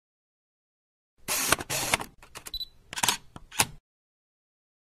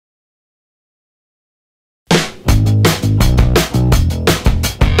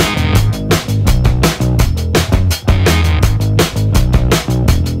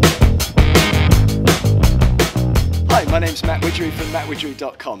name's Matt Widgery from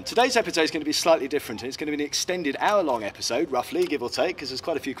mattwidgery.com. Today's episode is going to be slightly different. It's going to be an extended hour-long episode, roughly, give or take, because there's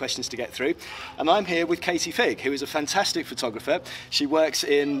quite a few questions to get through. And I'm here with Katie Figg, who is a fantastic photographer. She works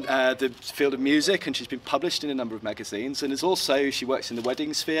in the field of music, and she's been published in a number of magazines. And she works in the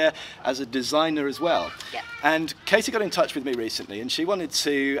wedding sphere as a designer as well. Yeah. And Katie got in touch with me recently, and she wanted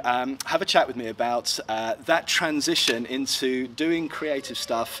to have a chat with me about that transition into doing creative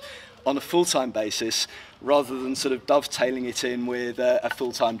stuff on a full-time basis, rather than sort of dovetailing it in with a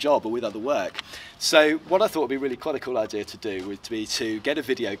full-time job or with other work. So what I thought would be really quite a cool idea to do would be to get a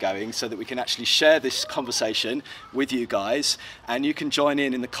video going so that we can actually share this conversation with you guys, and you can join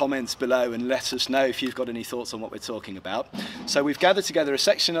in the comments below and let us know if you've got any thoughts on what we're talking about. So we've gathered together a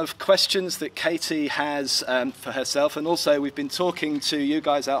section of questions that Katie has for herself, and also we've been talking to you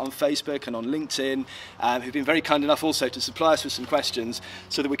guys out on Facebook and on LinkedIn, who've been very kind enough also to supply us with some questions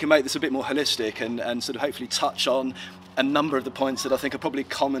so that we can make this a bit more holistic and sort of hopefully touch on a number of the points that I think are probably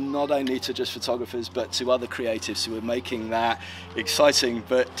common not only to just photographers but to other creatives who are making that exciting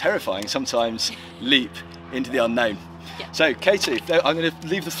but terrifying sometimes leap into the unknown. Yeah. So Katie, I'm going to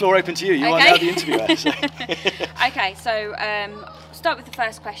leave the floor open to you. You are now the interviewer. So. Okay, so start with the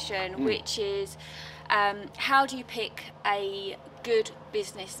first question, which is how do you pick a good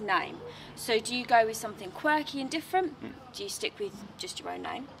business name? So do you go with something quirky and different? Do you stick with just your own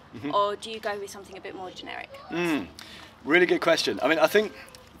name? Or do you go with something a bit more generic? Really good question. I mean, I think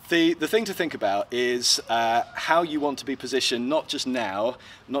the thing to think about is how you want to be positioned, not just now,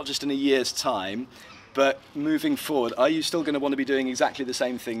 not just in a year's time, but moving forward. Are you still going to want to be doing exactly the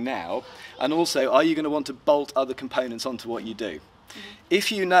same thing now? And also, are you going to want to bolt other components onto what you do?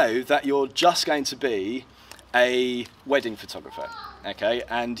 If you know that you're just going to be a wedding photographer, okay,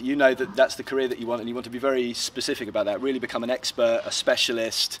 and you know that that's the career that you want, and you want to be very specific about that, really become an expert, a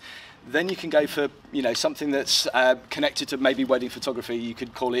specialist, then you can go for, you know, something that's connected to maybe wedding photography. You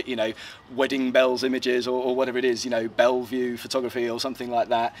could call it, you know, Wedding Bells Images or whatever it is, you know, Bellevue photography or something like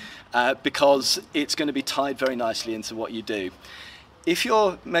that, because it's going to be tied very nicely into what you do. If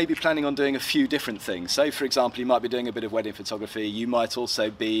you're maybe planning on doing a few different things, so for example, you might be doing a bit of wedding photography, you might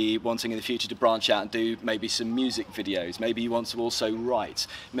also be wanting in the future to branch out and do maybe some music videos, maybe you want to also write,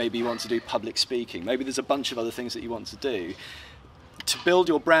 maybe you want to do public speaking, maybe there's a bunch of other things that you want to do. To build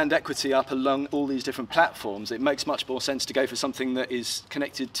your brand equity up along all these different platforms, it makes much more sense to go for something that is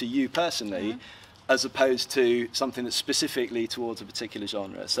connected to you personally, as opposed to something that's specifically towards a particular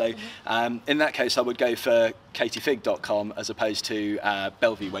genre. So in that case, I would go for katiefigg.com as opposed to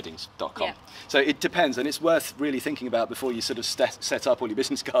bellevueweddings.com. Yeah. So it depends, and it's worth really thinking about before you sort of set up all your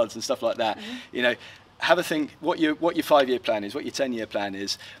business cards and stuff like that. You know, have a think what your 5-year plan is, what your 10-year plan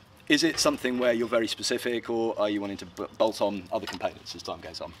is. Is it something where you're very specific, or are you wanting to bolt on other components as time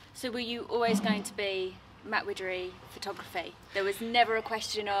goes on? So were you always going to be Matt Widgery Photography? There was never a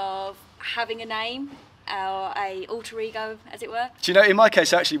question of having a name or a alter ego, as it were? Do you know, in my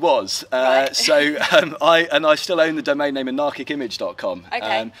case, it actually was. Right. So I still own the domain name anarchicimage.com.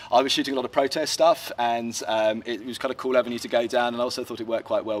 Okay. I was shooting a lot of protest stuff, and it was kind of a cool avenue to go down, and I also thought it worked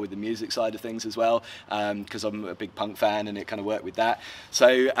quite well with the music side of things as well, because I'm a big punk fan, and it kind of worked with that.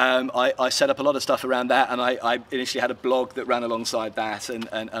 So I set up a lot of stuff around that, and I initially had a blog that ran alongside that and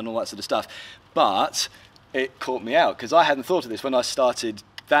all that sort of stuff. But it caught me out, because I hadn't thought of this when I started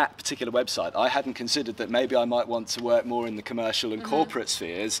that particular website. I hadn't considered that maybe I might want to work more in the commercial and corporate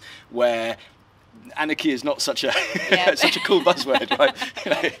spheres, where anarchy is not such a such a cool buzzword, right?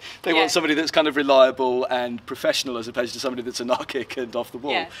 You know, they want somebody that's kind of reliable and professional, as opposed to somebody that's anarchic and off the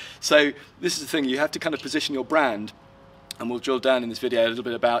wall. Yeah. So this is the thing, you have to kind of position your brand, and we'll drill down in this video a little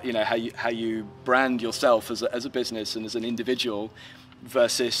bit about, you know, how you brand yourself as a business and as an individual,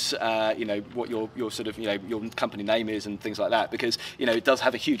 versus you know, what your sort of, you know, your company name is and things like that, because, you know, it does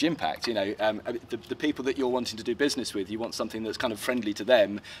have a huge impact. You know, the people that you're wanting to do business with, you want something that's kind of friendly to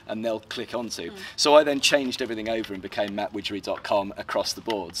them and they'll click onto. So I then changed everything over and became mattwidgery.com across the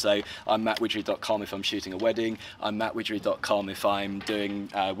board. So I'm mattwidgery.com if I'm shooting a wedding, I'm mattwidgery.com if I'm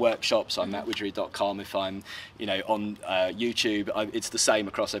doing workshops, I'm mattwidgery.com if I'm, you know, on YouTube. It's the same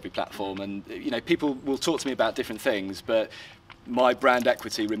across every platform, and, you know, people will talk to me about different things, but my brand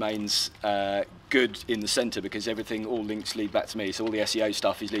equity remains good in the centre, because everything, all links lead back to me. So all the SEO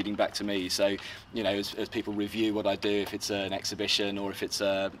stuff is leading back to me. So, you know, as people review what I do, if it's an exhibition or if it's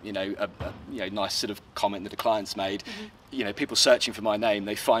a nice sort of comment that a client's made, you know, people searching for my name,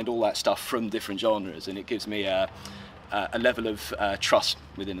 they find all that stuff from different genres, and it gives me a level of trust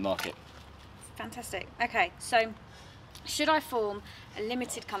within the market. Fantastic. Okay, so should I form a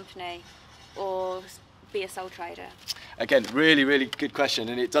limited company or be a sole trader? Again, really, really good question,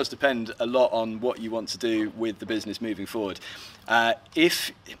 and it does depend a lot on what you want to do with the business moving forward.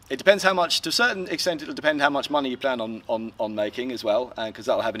 If it depends how much, to a certain extent, it'll depend how much money you plan on making as well, because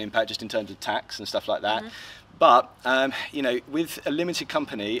that'll have an impact just in terms of tax and stuff like that. But you know, with a limited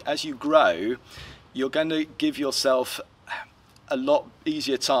company, as you grow, you're going to give yourself a lot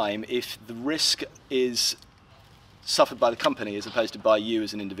easier time if the risk is suffered by the company as opposed to by you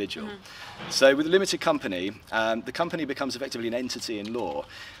as an individual. So with a limited company, the company becomes effectively an entity in law.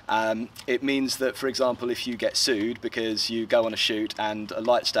 It means that, for example, if you get sued because you go on a shoot and a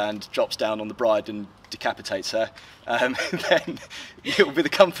light stand drops down on the bride and decapitates her, then it will be the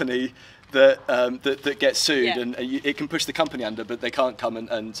company that gets sued, and it can push the company under, but they can't come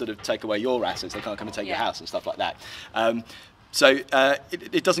and sort of take away your assets. They can't come and take your house and stuff like that. So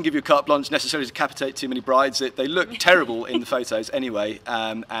it doesn't give you a carte blanche necessarily to decapitate too many brides. They look terrible in the photos anyway,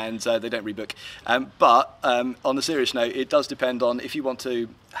 and they don't rebook. But on a serious note, it does depend on if you want to,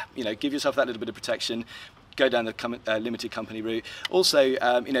 you know, give yourself that little bit of protection. Go down the limited company route. Also, you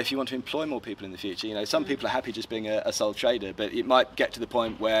know, if you want to employ more people in the future, you know, some people are happy just being a sole trader, but it might get to the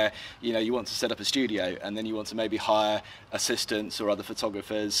point where, you know, you want to set up a studio and then you want to maybe hire assistants or other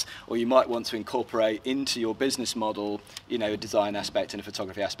photographers, or you might want to incorporate into your business model, you know, a design aspect and a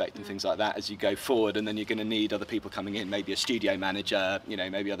photography aspect and things like that as you go forward, and then you're going to need other people coming in, maybe a studio manager, you know,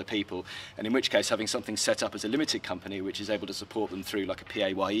 maybe other people, and in which case having something set up as a limited company which is able to support them through like a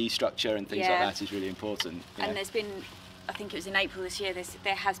PAYE structure and things like that is really important. And there's been, I think it was in April this year,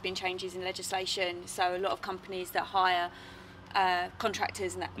 there has been changes in legislation, so a lot of companies that hire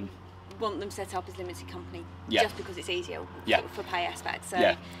contractors and that want them set up as limited company just because it's easier for pay aspects.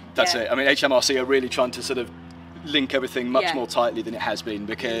 So, that's it. I mean, HMRC are really trying to sort of link everything much more tightly than it has been,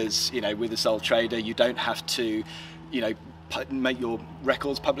 because, you know, with a sole trader you don't have to, you know, make your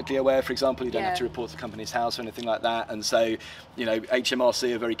records publicly aware, for example. You don't have to report to the company's house or anything like that, and so, you know,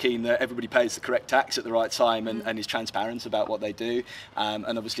 HMRC are very keen that everybody pays the correct tax at the right time and is transparent about what they do, and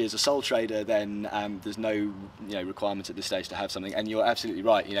obviously as a sole trader then there's no, you know, requirement at this stage to have something. And you're absolutely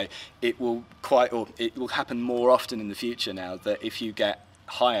right, you know, it will happen more often in the future now that if you get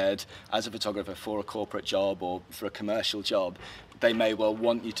hired as a photographer for a corporate job or for a commercial job, they may well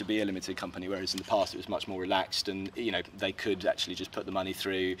want you to be a limited company, whereas in the past it was much more relaxed, and, you know, they could actually just put the money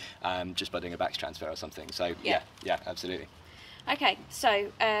through just by doing a BACS transfer or something. So yeah, absolutely. Okay,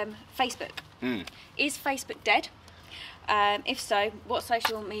 so Facebook. Is Facebook dead? If so, what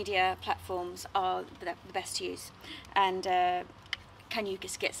social media platforms are the best to use? And can you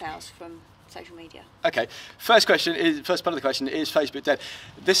just get sales from social media? Okay, first part of the question is Facebook dead?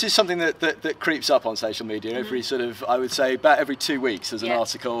 This is something that creeps up on social media every sort of, I would say, about every 2 weeks there's an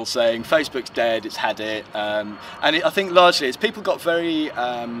article saying Facebook's dead, it's had it, and I think largely it's people got very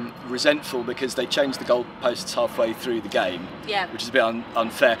resentful because they changed the goalposts halfway through the game, which is a bit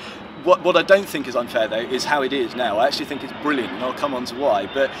unfair. What I don't think is unfair though is how it is now. I actually think it's brilliant, and I'll come on to why.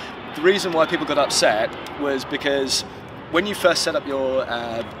 But the reason why people got upset was because when you first set up your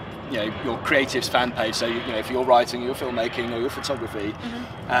you know, your creatives fan page, so, you know, if you're writing, you're filmmaking or your photography,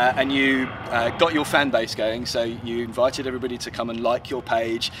 and you got your fan base going, so you invited everybody to come and like your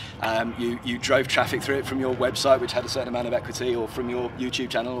page, you drove traffic through it from your website, which had a certain amount of equity, or from your YouTube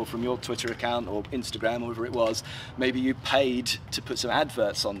channel, or from your Twitter account, or Instagram, or whatever it was. Maybe you paid to put some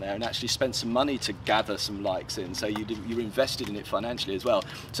adverts on there and actually spent some money to gather some likes in, so you were invested in it financially as well.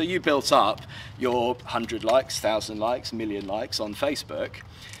 So you built up your 100 likes, 1,000 likes, 1,000,000 likes on Facebook.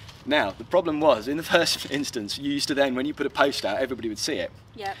 Now, the problem was, in the first instance, you used to then, when you put a post out, everybody would see it.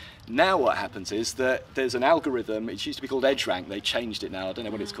 Now what happens is that there's an algorithm, it used to be called EdgeRank, they changed it now, I don't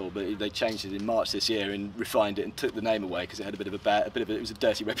know what it's called, but they changed it in March this year and refined it and took the name away because it had it was a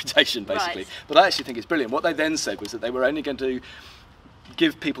dirty reputation, basically. But I actually think it's brilliant. What they then said was that they were only going to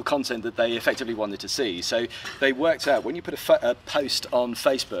give people content that they effectively wanted to see. So they worked out, when you put a post on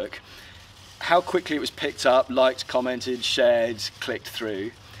Facebook, how quickly it was picked up, liked, commented, shared, clicked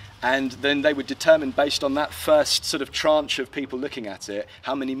through. And then they would determine, based on that first sort of tranche of people looking at it,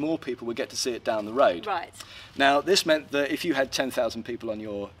 how many more people would get to see it down the road. Now, this meant that if you had 10,000 people on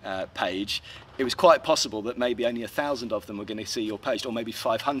your page, it was quite possible that maybe only 1,000 of them were going to see your post, or maybe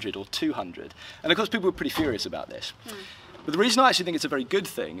 500 or 200. And of course, people were pretty furious about this. But the reason I actually think it's a very good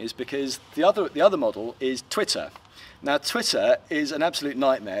thing is because the other model is Twitter. Now, Twitter is an absolute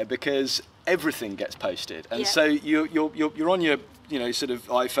nightmare because everything gets posted, and so you're on your sort of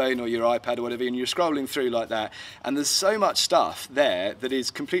iPhone or your iPad or whatever, and you're scrolling through like that, and there's so much stuff there that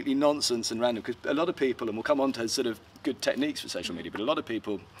is completely nonsense and random, because a lot of people, and we'll come on to sort of good techniques for social media, but a lot of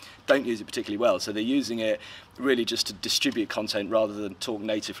people don't use it particularly well, so they're using it really just to distribute content rather than talk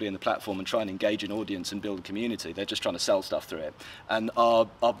natively in the platform and try and engage an audience and build a community. They're just trying to sell stuff through it, and our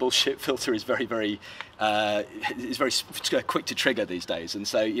bullshit filter is very quick to trigger these days, and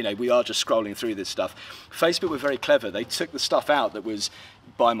so we are just scrolling through this stuff. Facebook were very clever. They took the stuff out that was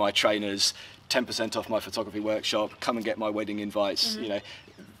buy my trainers, 10% off my photography workshop, come and get my wedding invites.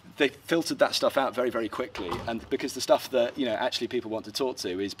 They filtered that stuff out very, very quickly, and because the stuff that actually people want to talk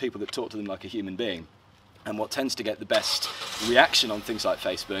to is people that talk to them like a human being. And what tends to get the best reaction on things like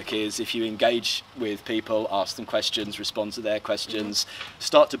Facebook is if you engage with people, ask them questions, respond to their questions,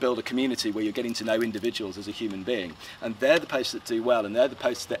 start to build a community where you're getting to know individuals as a human being. And they're the posts that do well, and they're the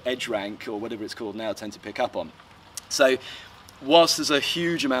posts that EdgeRank, or whatever it's called now, tend to pick up on. So whilst there's a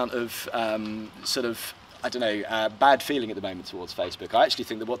huge amount of bad feeling at the moment towards Facebook, I actually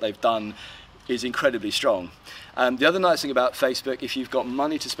think that what they've done is incredibly strong. The other nice thing about Facebook, if you've got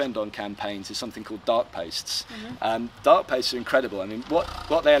money to spend on campaigns, is something called dark posts. Dark posts are incredible. I mean,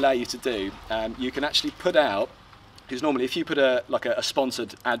 what they allow you to do, you can actually put out, because normally if you put a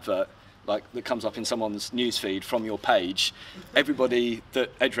sponsored advert that comes up in someone's newsfeed from your page, everybody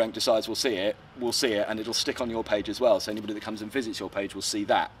that EdgeRank decides will see it, and it'll stick on your page as well. So anybody that comes and visits your page will see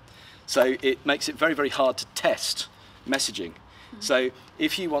that. So it makes it very, very hard to test messaging. So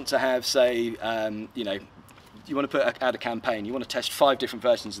if you want to have, say, you want to put out a campaign, you want to test 5 different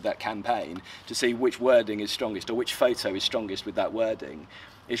versions of that campaign to see which wording is strongest or which photo is strongest with that wording.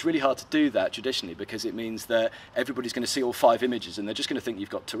 It's really hard to do that traditionally, because it means that everybody's going to see all 5 images and they're just going to think you've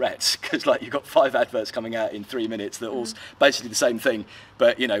got Tourette's, because you've got 5 adverts coming out in 3 minutes that are all basically the same thing,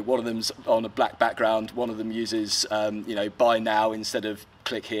 but one of them's on a black background, one of them uses buy now instead of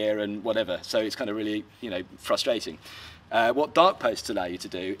click here and whatever. So it's kind of really frustrating. What dark posts allow you to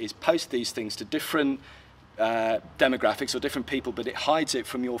do is post these things to different demographics or different people, but it hides it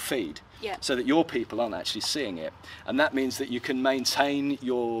from your feed, so that your people aren't actually seeing it. And that means that you can maintain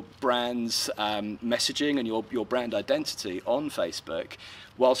your brand's messaging and your brand identity on Facebook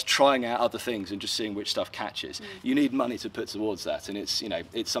whilst trying out other things and just seeing which stuff catches. You need money to put towards that, and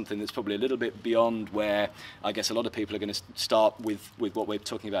it's something that's probably a little bit beyond where I guess a lot of people are going to start with what we're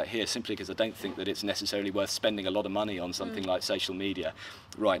talking about here, simply because I don't think that it's necessarily worth spending a lot of money on something like social media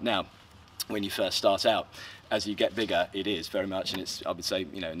right now. When you first start out, as you get bigger, it is very much, and it's, I would say,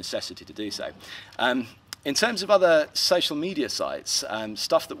 a necessity to do so. In terms of other social media sites,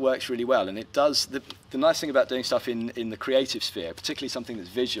 stuff that works really well, and it does, the nice thing about doing stuff in the creative sphere, particularly something that's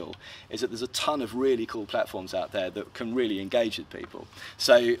visual, is that there's a ton of really cool platforms out there that can really engage with people.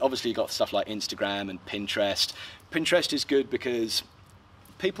 So obviously you've got stuff like Instagram and Pinterest. Pinterest is good because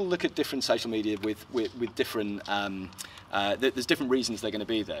people look at different social media with different there's different reasons they're going to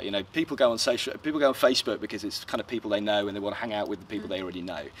be there. People go on Facebook because it's kind of people they know and they want to hang out with the people they already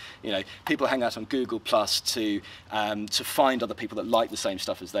know. People hang out on Google Plus to find other people that like the same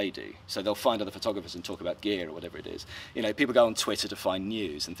stuff as they do. So they'll find other photographers and talk about gear or whatever it is. People go on Twitter to find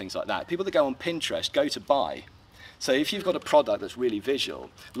news and things like that. People that go on Pinterest go to buy. So if you've got a product that's really visual,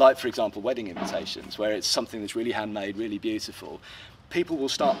 like for example wedding invitations, where it's something that's really handmade, really beautiful, people will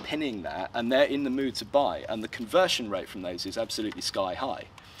start pinning that and they're in the mood to buy, and the conversion rate from those is absolutely sky high.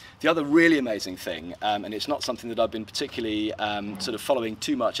 The other really amazing thing, and it's not something that I've been particularly sort of following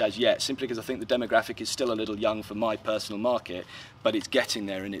too much as yet, simply because I think the demographic is still a little young for my personal market, but it's getting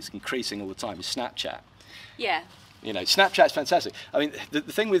there and it's increasing all the time, is Snapchat. Yeah. Snapchat's fantastic. I mean, the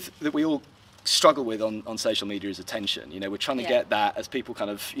thing that we all struggle with on social media is attention. We're trying to get that, as people kind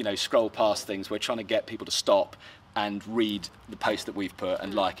of scroll past things, we're trying to get people to stop and read the post that we've put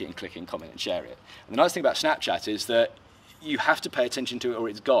and like it and click and comment and share it. And the nice thing about Snapchat is that you have to pay attention to it or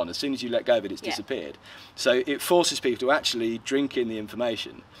it's gone. As soon as you let go of it, it's disappeared. So it forces people to actually drink in the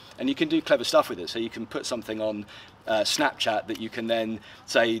information, and you can do clever stuff with it. So you can put something on Snapchat that you can then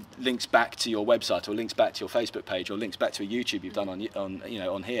say links back to your website or links back to your Facebook page or links back to a YouTube you've done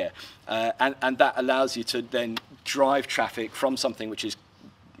on here, and that allows you to then drive traffic from something which is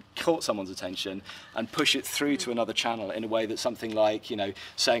caught someone's attention and push it through to another channel in a way that something like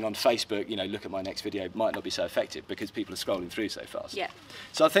saying on Facebook look at my next video might not be so effective because people are scrolling through so fast.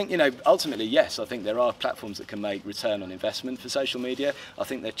 So I think ultimately, yes, I think there are platforms that can make return on investment for social media. I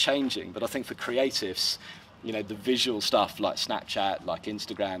think they're changing, but I think for creatives, the visual stuff like Snapchat, like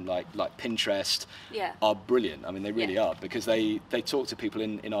Instagram, like Pinterest are brilliant. I mean, they really are, because they talk to people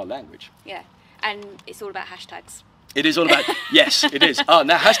in our language. And it's all about hashtags. It is all about, yes, it is.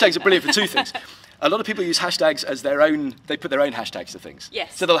 Now hashtags are brilliant for 2 things. A lot of people use hashtags as their own. They put their own hashtags to things.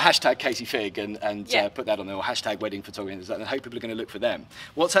 Yes. So they'll hashtag Katie Fig and Yeah. put that on there, or hashtag wedding photography, and hope people are going to look for them.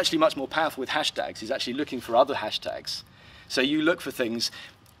 What's actually much more powerful with hashtags is actually looking for other hashtags. So you look for things.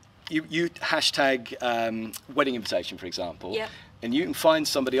 You hashtag wedding invitation, for example. Yeah. And you can find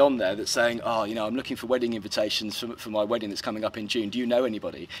somebody on there that's saying, oh, you know, I'm looking for wedding invitations for my wedding that's coming up in June. Do you know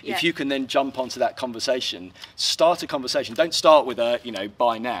anybody? Yeah. If you can then jump onto that conversation, start a conversation. Don't start with a, you know,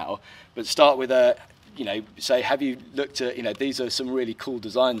 buy now, but start with a, you know, say, have you looked at, you know, these are some really cool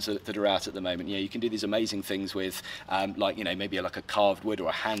designs that are out at the moment. You know, you can do these amazing things with, like, you know, maybe like a carved wood or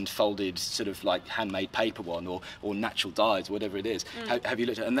a hand-folded sort of like handmade paper one, or natural dyes, whatever it is. Have you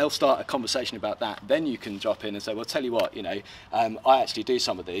looked at, and they'll start a conversation about that. Then you can drop in and say, well, tell you what, you know, I actually do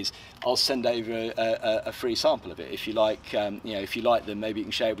some of these. I'll send over a free sample of it. If you like, you know, if you like them, maybe you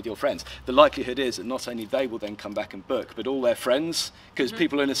can share it with your friends. The likelihood is that not only they will then come back and book, but all their friends, because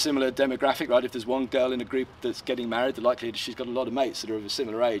people are in a similar demographic, right? If there's one girl in a group that's getting married, the likelihood is she's got a lot of mates that are of a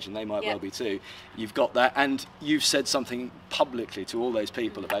similar age, and they might well be too. You've got that, and you've said something publicly to all those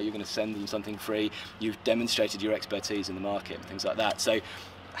people about you're going to send them something free. You've demonstrated your expertise in the market and things like that. So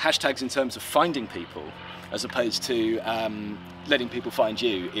hashtags in terms of finding people as opposed to letting people find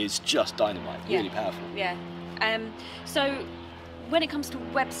you is just dynamite. Really powerful. Yeah. So when it comes to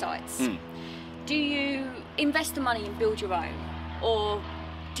websites, do you invest the money and build your own, or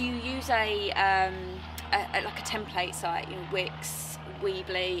do you use like a template site, you know, Wix,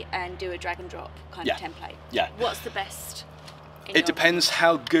 Weebly, and do a drag and drop kind of template? Yeah. What's the best? It depends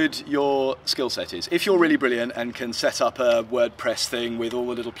how good your skill set is. If you're really brilliant and can set up a WordPress thing with all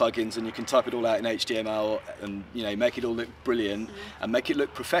the little plugins, and you can type it all out in HTML and, you know, make it all look brilliant and make it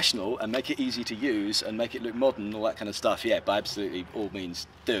look professional and make it easy to use and make it look modern, all that kind of stuff, yeah, by absolutely all means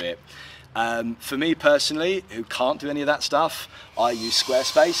do it. For me personally, who can't do any of that stuff, I use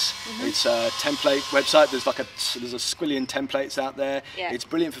Squarespace. It's a template website. There's a squillion templates out there. Yeah. It's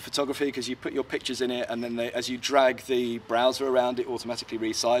brilliant for photography because you put your pictures in it, and then as you drag the browser around, it automatically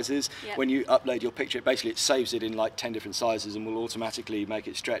resizes. Yeah. When you upload your picture, it saves it in like 10 different sizes and will automatically make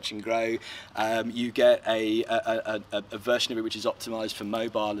it stretch and grow. You get a version of it which is optimized for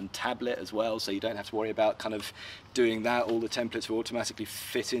mobile and tablet as well, so you don't have to worry about kind of doing that. All the templates will automatically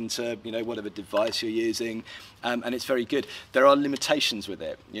fit into, you know, whatever device you're using, and it's very good. There are limitations with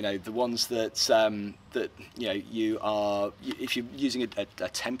it, you know, the ones that you know, if you're using a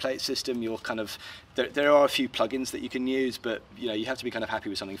template system, you're kind of, there are a few plugins that you can use, but you know, you have to be kind of happy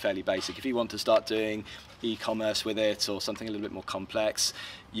with something fairly basic. If you want to start doing e-commerce with it or something a little bit more complex,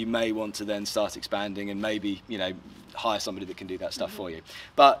 you may want to then start expanding and maybe, you know, hire somebody that can do that stuff for you.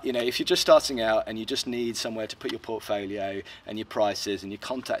 But you know, if you're just starting out and you just need somewhere to put your portfolio and your prices and your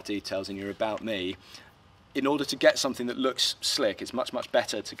contact details and your about me, in order to get something that looks slick, it's much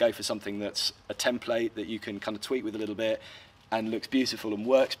better to go for something that's a template that you can kind of tweak with a little bit and looks beautiful and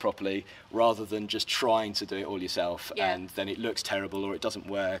works properly, rather than just trying to do it all yourself and then it looks terrible, or it doesn't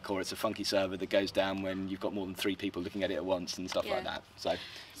work, or it's a funky server that goes down when you've got more than 3 people looking at it at once and stuff like that.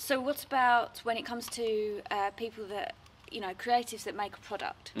 So what about when it comes to people that, you know, creatives that make a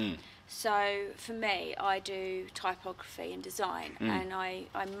product? So for me, I do typography and design, and I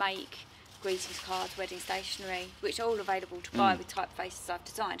make greetings cards, wedding stationery, which are all available to buy with typefaces I've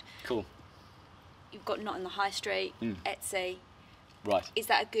designed. Cool. You've got Not on the High Street, Etsy. Right. Is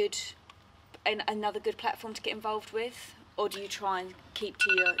that another good platform to get involved with, or do you try and keep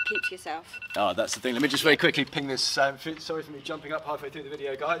to yourself? Oh, that's the thing. Let me just very quickly ping this. Sorry for me jumping up halfway through the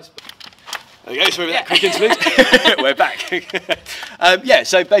video, guys. There we go, sorry about that quick interlude. We're back. Yeah,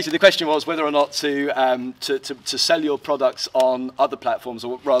 so basically the question was whether or not to sell your products on other platforms,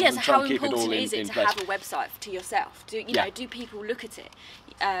 or rather than try and keep it all in place. How important is it to have a website to yourself? Do people look at it?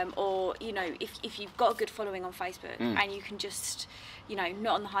 Or, you know, if you've got a good following on Facebook and you can just, you know,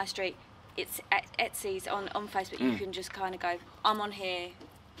 Not on the High Street, it's Etsy's on Facebook, you can just kind of go, I'm on here.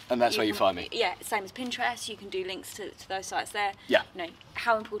 And that's where you find me. Yeah, same as Pinterest. You can do links to those sites there. Yeah. You know,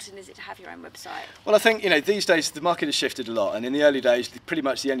 how important is it to have your own website? Well, I think, you know, these days the market has shifted a lot, and in the early days, pretty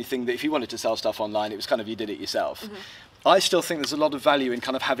much the only thing that if you wanted to sell stuff online, it was kind of you did it yourself. I still think there's a lot of value in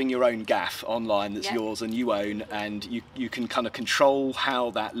kind of having your own gaff online that's yours and you own, and you can kind of control how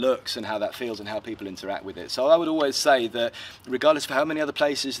that looks and how that feels and how people interact with it. So I would always say that regardless of how many other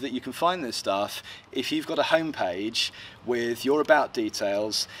places that you can find this stuff, if you've got a homepage with your about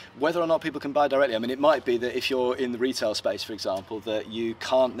details, whether or not people can buy directly, I mean, it might be that if you're in the retail space, for example, that you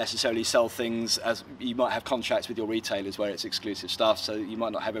can't necessarily sell things, as you might have contracts with your retailers where it's exclusive stuff, so you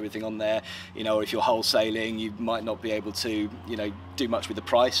might not have everything on there, you know, or if you're wholesaling, you might not be able to, you know, do much with the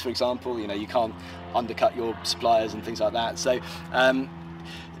price, for example, you know, you can't undercut your suppliers and things like that. So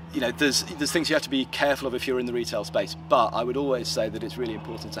there's things you have to be careful of if you're in the retail space, but I would always say that it's really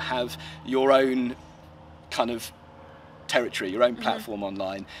important to have your own kind of territory, your own platform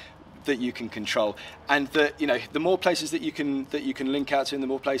online that you can control, and that the more places that you can link out to, and the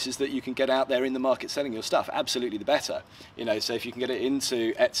more places that you can get out there in the market selling your stuff, absolutely the better. So if you can get it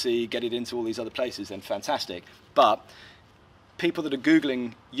into Etsy, get it into all these other places, then fantastic. But people that are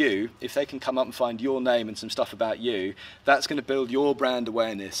Googling you, if they can come up and find your name and some stuff about you, that's going to build your brand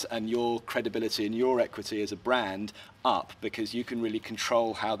awareness and your credibility and your equity as a brand up, because you can really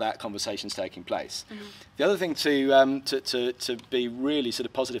control how that conversation's taking place. The other thing to be really sort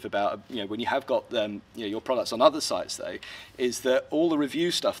of positive about, when you have got your products on other sites though, is that all the review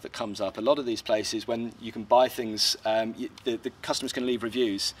stuff that comes up, a lot of these places, when you can buy things, the customers can leave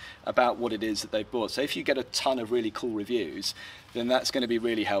reviews about what it is that they've bought. So if you get a ton of really cool reviews, then that's going to be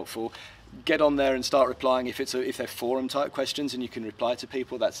really helpful. Get on there and start replying. If they're forum type questions and you can reply to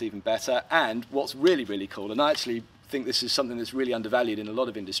people, that's even better. And what's really, really cool, and I actually think this is something that's really undervalued in a lot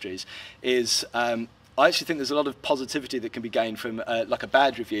of industries, is I actually think there's a lot of positivity that can be gained from like a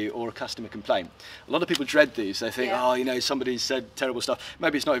bad review or a customer complaint. A lot of people dread these. They think, somebody said terrible stuff.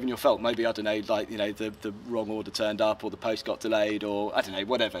 Maybe it's not even your fault. Maybe, I don't know, like, the wrong order turned up, or the post got delayed, or I don't know,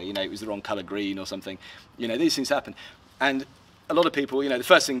 whatever, it was the wrong colour green or something. These things happen. And a lot of people, the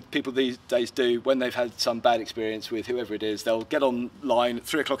first thing people these days do when they've had some bad experience with whoever it is, they'll get online at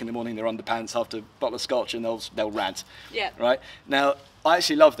 3 o'clock in the morning, their underpants, after a bottle of scotch, and they'll rant. Yeah. Right? Now, I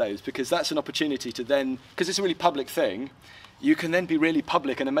actually love those, because that's an opportunity to then, because it's a really public thing, you can then be really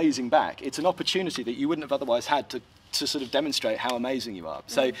public and amazing back. It's an opportunity that you wouldn't have otherwise had to sort of demonstrate how amazing you are.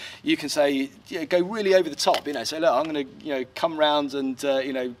 So you can say, go really over the top, say, look, I'm going to, come round and,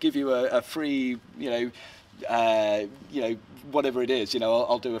 give you a free, whatever it is,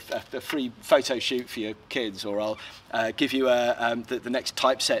 I'll do a free photo shoot for your kids, or I'll give you the next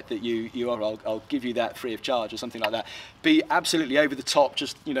typeset that you are. I'll give you that free of charge, or something like that. Be absolutely over the top,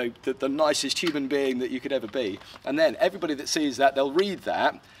 just the nicest human being that you could ever be. And then everybody that sees that, they'll read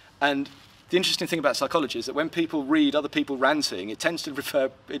that. And the interesting thing about psychology is that when people read other people ranting, it tends to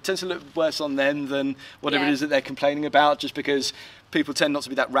look worse on them than whatever it is that they're complaining about, just because people tend not to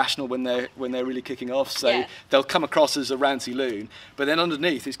be that rational when they're really kicking off. So they'll come across as a ranty loon, but then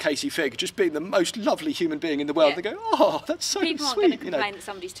underneath is Casey Figg just being the most lovely human being in the world. They go, oh, that's so people sweet. People aren't going to complain that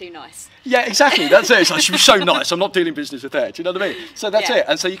somebody's too nice. Yeah, exactly. That's it. It's like, she was so nice, I'm not dealing business with her. Do you know what I mean? So that's it.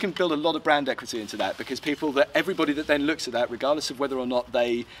 And so you can build a lot of brand equity into that, because everybody that then looks at that, regardless of whether or not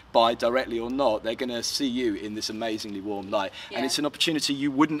they buy directly or not, they're going to see you in this amazingly warm light. And it's an opportunity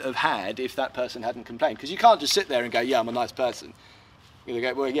you wouldn't have had if that person hadn't complained, because you can't just sit there and go, yeah, I'm a nice person. They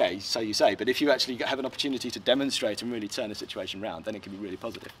go, well, yeah, so you say, but if you actually have an opportunity to demonstrate and really turn the situation around, then it can be really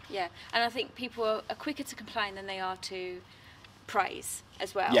positive. Yeah, and I think people are quicker to complain than they are to praise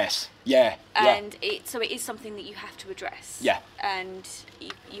as well. Yes, yeah. And so it is something that you have to address. Yeah. And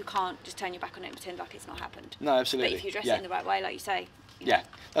you can't just turn your back on it and pretend like it's not happened. No, absolutely. But if you address it in the right way, like you say.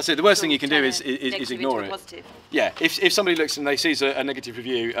 That's it. The worst thing you can do is ignore it. Positive. Yeah, if somebody looks and they sees a negative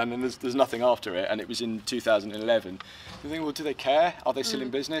review and then there's nothing after it, and it was in 2011, you think, well, do they care? Are they still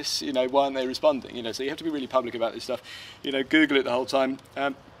in business? Why aren't they responding? So you have to be really public about this stuff. Google it the whole time.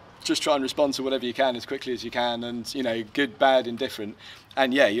 Just try and respond to whatever you can as quickly as you can, and good, bad, indifferent.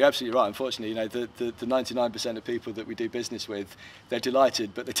 And yeah, you're absolutely right. Unfortunately, the 99% of people that we do business with, they're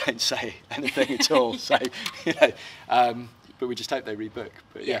delighted, but they don't say anything at all. So but we just hope they rebook.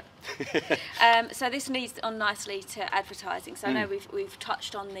 But yeah. So this leads on nicely to advertising. So I know we've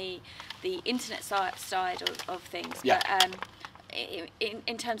touched on the internet side of things, but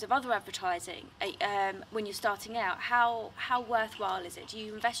in terms of other advertising, when you're starting out, how worthwhile is it? Do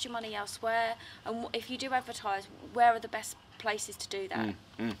you invest your money elsewhere? And if you do advertise, where are the best places to do that?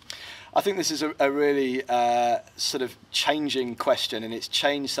 I think this is a really sort of changing question, and it's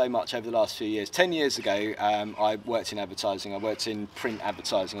changed so much over the last few years. 10 years ago, I worked in advertising. I worked in print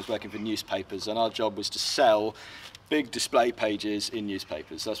advertising. I was working for newspapers, and our job was to sell big display pages in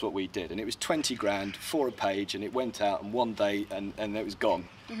newspapers. That's what we did, and it was 20 grand for a page, and it went out in one day and it was gone.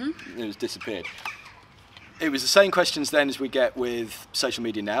 It was disappeared. It was the same questions then as we get with social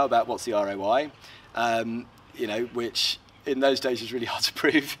media now about what's the ROI, which in those days is really hard to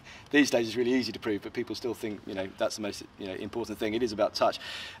prove. These days it's really easy to prove, but people still think that's the most important thing. It is about touch.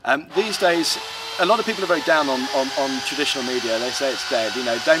 These days, a lot of people are very down on traditional media. They say it's dead.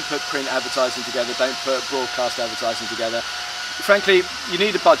 Don't put print advertising together. Don't put broadcast advertising together. Frankly, you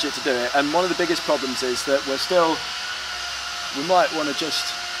need a budget to do it. And one of the biggest problems is that we might want to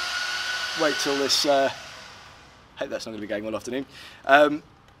just wait till this. Hope that's not going to be going all afternoon.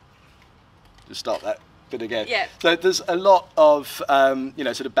 Just stop that. bit again. Yeah. So there's a lot of you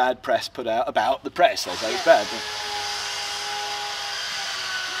know, sort of bad press put out about the press. They say it's bad.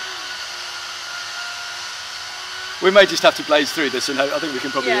 We may just have to blaze through this, and I think we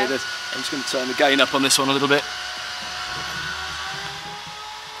can probably hear this. I'm just going to turn the gain up on this one a little bit.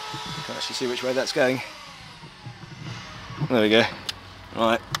 You can actually see which way that's going. There we go.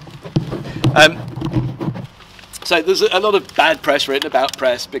 Right. So there's a lot of bad press written about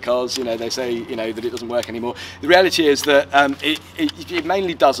press because, you know, they say, you know, that it doesn't work anymore. The reality is that it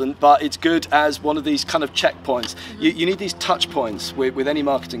mainly doesn't, but it's good as one of these kind of checkpoints. Mm-hmm. You need these touch points with any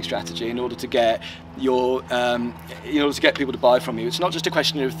marketing strategy in order to get your in order to get people to buy from you. It's not just a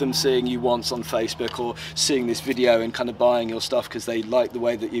question of them seeing you once on Facebook or seeing this video and kind of buying your stuff because they like the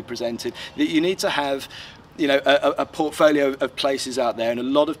way that you presented. You need to have, you know, a portfolio of places out there, and a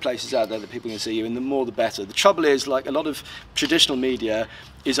lot of places out there that people can see you, and the more the better. The trouble is, like, a lot of traditional media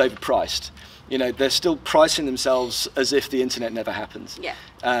is overpriced. You know, they're still pricing themselves as if the internet never happened. Yeah.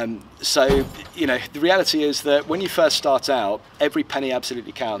 So, you know, the reality is that when you first start out, every penny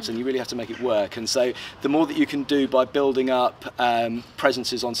absolutely counts, and you really have to make it work. And so the more that you can do by building up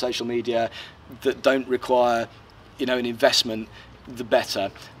presences on social media that don't require, you know, an investment, the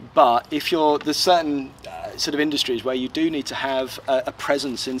better. But if there's certain sort of industries where you do need to have a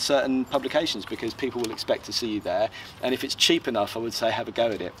presence in certain publications because people will expect to see you there, and if it's cheap enough, I would say have a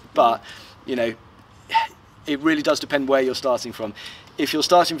go at it. But, you know, it really does depend where you're starting from. If you're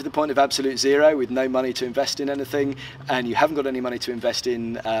starting from the point of absolute zero with no money to invest in anything, and you haven't got any money to invest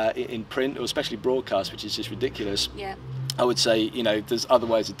in print, or especially broadcast, which is just ridiculous, yeah, I would say, you know, there's other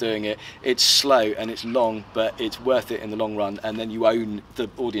ways of doing it. It's slow and it's long, but it's worth it in the long run. And then you own the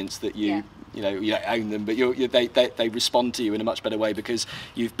audience that you own them, but they respond to you in a much better way because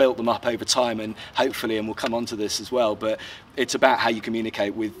you've built them up over time, and hopefully, and we'll come on to this as well, but it's about how you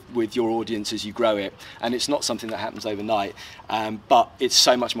communicate with your audience as you grow it. And it's not something that happens overnight, but it's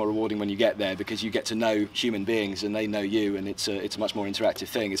so much more rewarding when you get there because you get to know human beings and they know you, and it's a much more interactive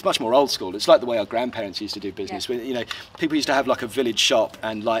thing. It's much more old school. It's like the way our grandparents used to do business. Yeah. You know, people used to have like a village shop,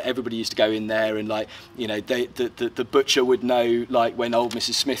 and like everybody used to go in there, and like, you know, the butcher would know, like, when old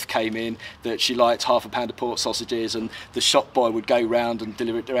Mrs. Smith came in, that she liked half a pound of pork sausages, and the shop boy would go round and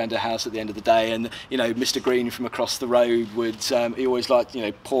deliver it around her house at the end of the day. And, you know, Mr. Green from across the road would, he always liked, you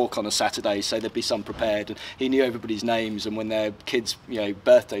know, pork on a Saturday, so there'd be some prepared, and he knew everybody's names and when their kids', you know,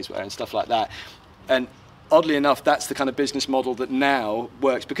 birthdays were and stuff like that. And oddly enough, that's the kind of business model that now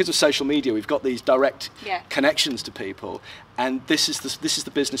works because of social media. We've got these direct connections to people, and this is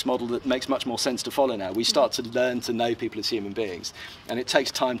the business model that makes much more sense to follow now. We start to learn to know people as human beings, and it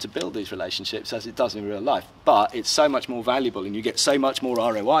takes time to build these relationships as it does in real life. But it's so much more valuable, and you get so much more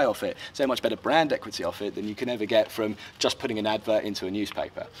ROI off it, so much better brand equity off it than you can ever get from just putting an advert into a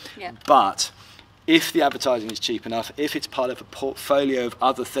newspaper. Yeah. But if the advertising is cheap enough, if it's part of a portfolio of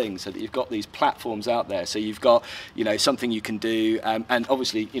other things, so that you've got these platforms out there, so you've got, you know, something you can do, and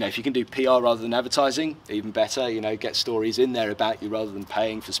obviously, you know, if you can do PR rather than advertising, even better. You know, get stories in there about you rather than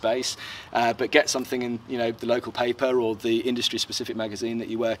paying for space, but get something in, you know, the local paper or the industry-specific magazine that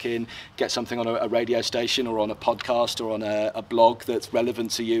you work in. Get something on a radio station or on a podcast or on a blog that's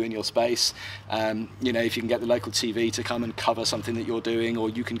relevant to you in your space. You know, if you can get the local TV to come and cover something that you're doing,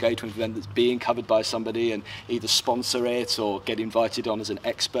 or you can go to an event that's being covered by somebody and either sponsor it or get invited on as an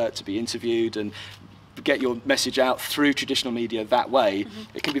expert to be interviewed and get your message out through traditional media that way,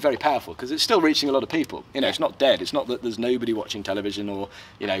 it can be very powerful because it's still reaching a lot of people. You know, it's not dead. It's not that there's nobody watching television or,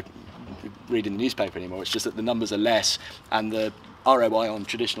 you know, reading the newspaper anymore. It's just that the numbers are less, and the ROI on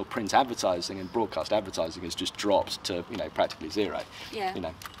traditional print advertising and broadcast advertising has just dropped to, you know, practically zero. Yeah. You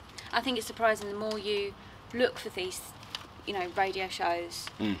know, I think it's surprising the more you look for these, you know, radio shows,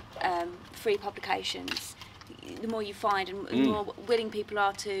 free publications, the more you find, and the more willing people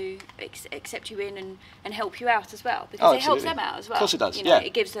are to accept you in and help you out as well, because it helps them out as well. Of course it does. You know,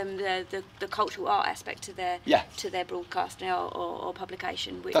 it gives them the cultural art aspect to their broadcast or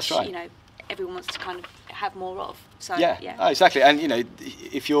publication, which, that's right, you know, everyone wants to kind of have more of. So Oh, exactly. And, you know,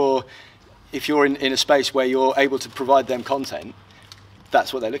 if you're in a space where you're able to provide them content,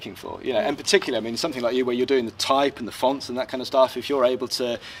 that's what they're looking for, you know. And particularly, I mean, something like you, where you're doing the type and the fonts and that kind of stuff, if you're able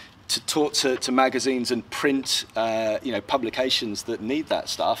to talk to magazines and print, you know, publications that need that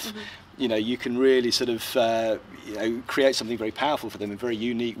stuff, you know, you can really sort of, you know, create something very powerful for them and very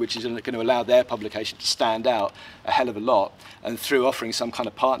unique, which is going to allow their publication to stand out a hell of a lot. And through offering some kind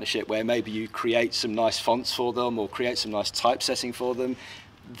of partnership where maybe you create some nice fonts for them or create some nice typesetting for them,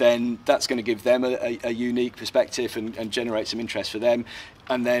 then that's going to give them a unique perspective and generate some interest for them.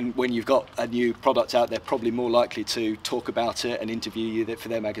 And then when you've got a new product out, they're probably more likely to talk about it and interview you for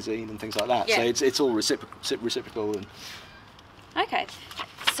their magazine and things like that. Yeah. So it's all reciprocal. And Okay,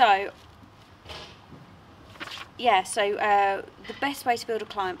 so the best way to build a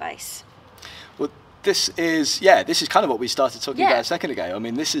client base. well, this is kind of what we started talking about a second ago. I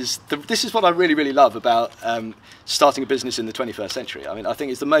mean, this is what I really, really love about starting a business in the 21st century. I mean, I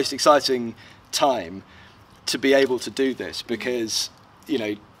think it's the most exciting time to be able to do this, because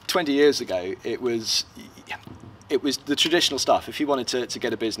 20 years ago it was the traditional stuff. If you wanted to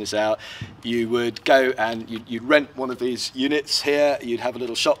get a business out, you would go and you'd rent one of these units here, you'd have a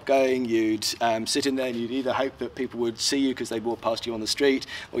little shop going, you'd sit in there and you'd either hope that people would see you because they walked past you on the street,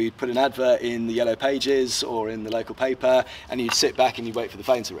 or you'd put an advert in the Yellow Pages or in the local paper, and you'd sit back and you'd wait for the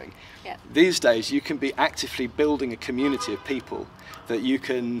phone to ring. Yeah. These days you can be actively building a community of people that you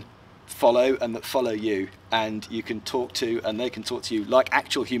can follow and that follow you, and you can talk to and they can talk to you like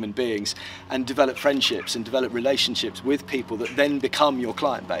actual human beings, and develop friendships and develop relationships with people that then become your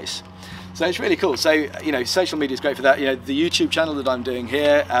client base. So it's really cool. So social media is great for that. The YouTube channel that I'm doing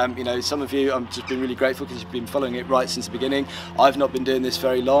here, some of you, I'm just been really grateful because you've been following it right since the beginning. I've not been doing this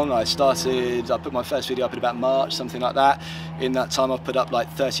very long. I put my first video up in about March, something like that. In that time I've put up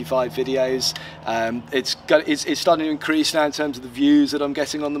like 35 videos. It's starting to increase now in terms of the views that I'm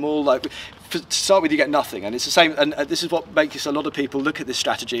getting on them all. Like, to start with, you get nothing, and it's the same, and this is what makes a lot of people look at this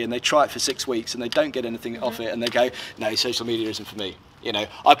strategy and they try it for 6 weeks and they don't get anything off it, and they go, no, social media isn't for me.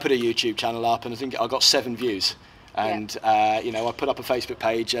 I put a YouTube channel up and I think I got 7 views. And I put up a Facebook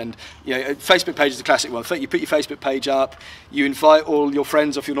page, and a Facebook page is the classic one. You put your Facebook page up, you invite all your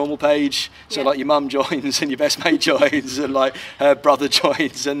friends off your normal page, so like your mum joins and your best mate joins and like her brother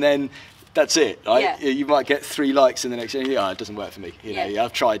joins, and then that's it, right? Yeah. You might get 3 likes in the next year. It doesn't work for me.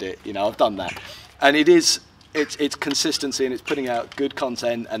 I've tried it. I've done that, and it's consistency, and it's putting out good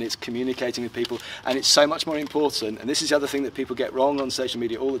content, and it's communicating with people, and it's so much more important. And this is the other thing that people get wrong on social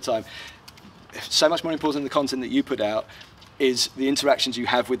media all the time. So much more important than the content that you put out is the interactions you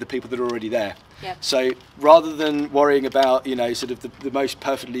have with the people that are already there. Yep. So rather than worrying about sort of the most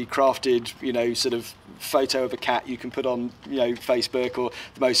perfectly crafted sort of photo of a cat you can put on Facebook, or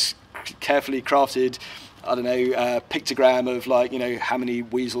the most carefully crafted pictogram of how many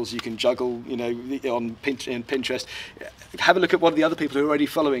weasels you can juggle on Pinterest, have a look at what the other people who are already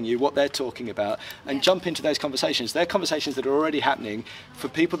following you, what they're talking about, and jump into those conversations. They're conversations that are already happening for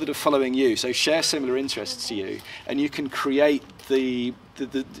people that are following you, so share similar interests to you, and you can create you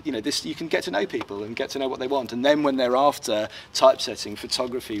can get to know people and get to know what they want, and then when they're after typesetting,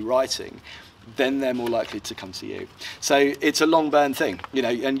 photography, writing, then they're more likely to come to you. So it's a long burn thing,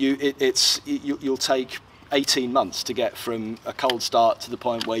 and you'll take 18 months to get from a cold start to the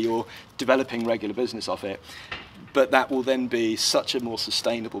point where you're developing regular business off it. But that will then be such a more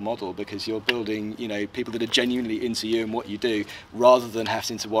sustainable model, because you're building, people that are genuinely into you and what you do, rather than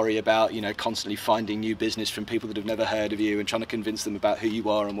having to worry about, constantly finding new business from people that have never heard of you and trying to convince them about who you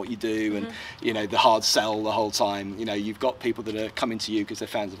are and what you do, and the hard sell the whole time. You've got people that are coming to you because they're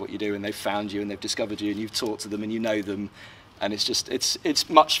fans of what you do, and they've found you and they've discovered you, and you've talked to them and you know them, and it's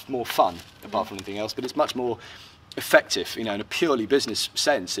much more fun, apart from anything else, but it's much more effective, in a purely business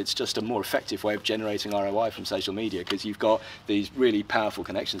sense. It's just a more effective way of generating ROI from social media, because you've got these really powerful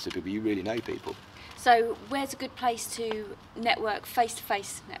connections to people. You really know people. So where's a good place to network,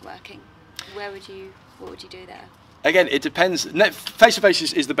 face-to-face networking? What would you do there? Again, it depends.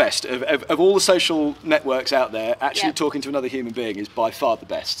 Face-to-face is the best. Of all the social networks out there, actually talking to another human being is by far the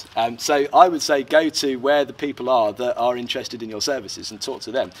best. So I would say go to where the people are that are interested in your services and talk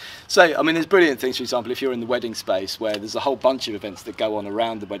to them. So, I mean, there's brilliant things, for example, if you're in the wedding space, where there's a whole bunch of events that go on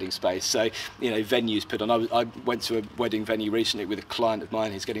around the wedding space. So, venues put on. I went to a wedding venue recently with a client of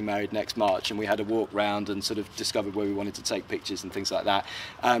mine who's getting married next March, and we had a walk round and sort of discovered where we wanted to take pictures and things like that.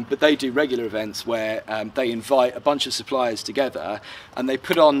 But they do regular events where they invite a bunch of suppliers together, and they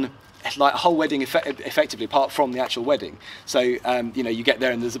put on like a whole wedding effectively, apart from the actual wedding. So you get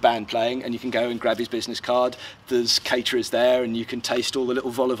there and there's a band playing, and you can go and grab his business card. There's caterers there, and you can taste all the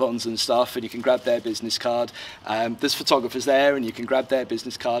little vol au vents and stuff, and you can grab their business card. There's photographers there, and you can grab their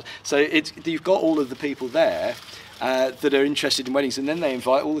business card. So you've got all of the people there that are interested in weddings, and then they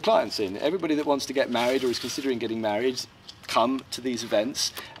invite all the clients in. Everybody that wants to get married or is considering getting married, come to these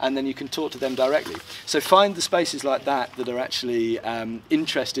events, and then you can talk to them directly. So find the spaces like that are actually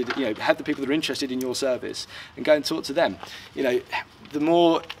interested, have the people that are interested in your service, and go and talk to them. The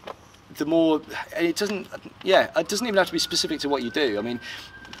more, it doesn't even have to be specific to what you do. I mean,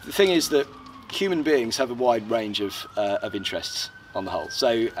 the thing is that human beings have a wide range of interests. on the whole.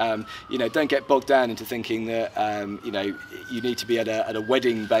 So you know, don't get bogged down into thinking that you know, you need to be at a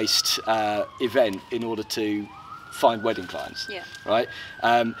wedding-based event in order to find wedding clients. Yeah. Right.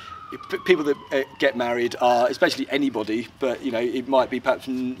 People that get married are, it's basically anybody, but you know, it might be perhaps,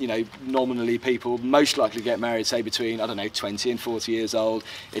 you know, nominally people most likely to get married, say between, I don't know, 20 and 40 years old.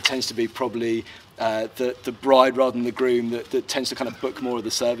 It tends to be probably the bride rather than the groom that tends to kind of book more of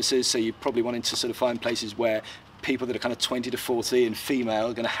the services. So you're probably wanting to sort of find places where people that are kind of 20 to 40 and female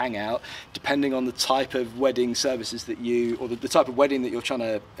are going to hang out, depending on the type of wedding services that you, or the type of wedding that you're trying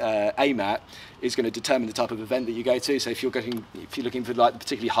to aim at, is going to determine the type of event that you go to. So if you're looking for like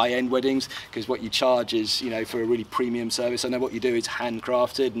particularly high-end weddings, because what you charge is, you know, for a really premium service. I know what you do is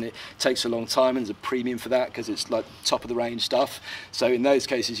handcrafted, and it takes a long time, and there's a premium for that because it's like top of the range stuff. So in those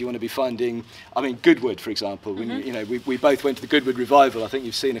cases, you want to be finding, I mean, Goodwood, for example. When you know, we both went to the Goodwood Revival. I think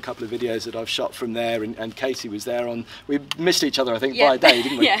you've seen a couple of videos that I've shot from there, and Katie was there on. We missed each other, I think, by a day,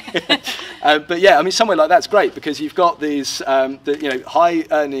 didn't we? Yeah. But yeah, I mean, somewhere like that's great because you've got these, you know,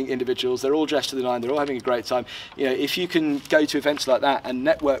 high-earning individuals. They're all dressed to the nine. They're all having a great time. You know, if you can go to events like that and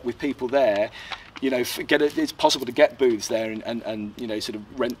network with people there, you know, it's possible to get booths there and you know, sort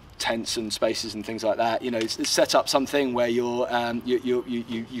of rent tents and spaces and things like that. You know, set up something where you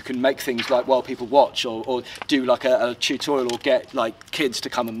can make things like while people watch, or do like a tutorial, or get like kids to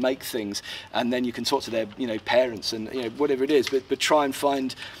come and make things, and then you can talk to their, you know, parents and, you know, whatever it is. But try and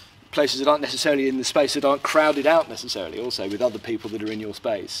find places that aren't necessarily in the space, that aren't crowded out necessarily, also with other people that are in your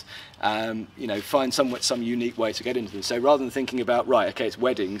space. You know, find some unique way to get into them. So rather than thinking about, right, okay, it's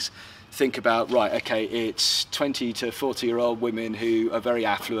weddings, think about, right, okay, it's 20 to 40-year-old women who are very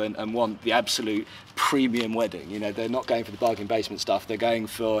affluent and want the absolute premium wedding. You know, they're not going for the bargain basement stuff. They're going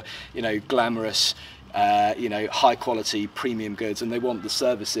for, you know, glamorous, you know, high quality premium goods, and they want the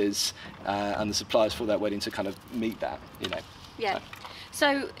services and the suppliers for that wedding to kind of meet that, you know. Yeah.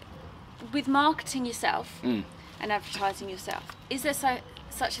 So with marketing yourself and advertising yourself, is there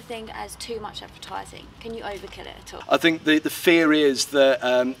such a thing as too much advertising? Can you overkill it at all? I think the fear is that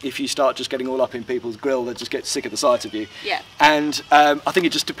if you start just getting all up in people's grill, they'll just get sick of the sight of you. Yeah. And I think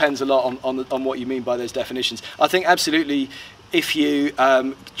it just depends a lot on what you mean by those definitions. I think absolutely, if you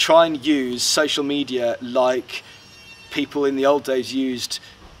try and use social media like people in the old days used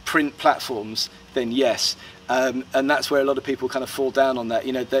print platforms, then yes. And that's where a lot of people kind of fall down on that.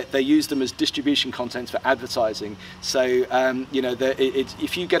 You know, they use them as distribution content for advertising. So you know,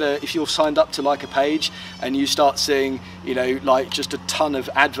 if you're signed up to like a page and you start seeing, you know, like just a ton of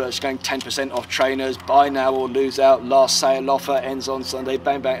adverts going 10% off trainers, buy now or lose out, last sale offer, ends on Sunday,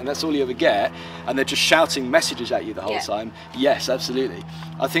 bang bang, and that's all you ever get, and they're just shouting messages at you the whole time. Yes, absolutely.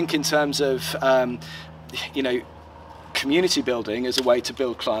 I think in terms of you know, community building as a way to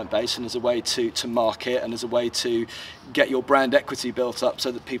build client base and as a way to market and as a way to get your brand equity built up so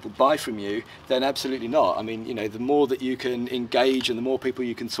that people buy from you, then absolutely not. I mean, you know, the more that you can engage and the more people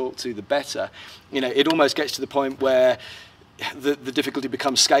you can talk to, the better. You know, it almost gets to the point where the difficulty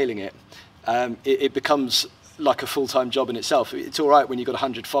becomes scaling it. It becomes like a full-time job in itself. It's all right when you've got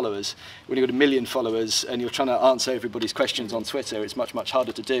 100 followers. When you've got 1 million followers and you're trying to answer everybody's questions on Twitter, it's much, much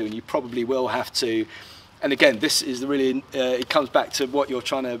harder to do, and you probably will have to. And again, this is really, it comes back to what you're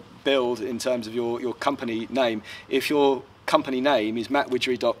trying to build in terms of your company name. If your company name is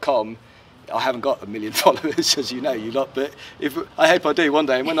mattwidgery.com, I haven't got 1 million followers, as you know, you lot, but I hope I do one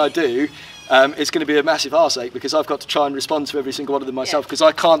day, and when I do, it's going to be a massive arse ache because I've got to try and respond to every single one of them myself, because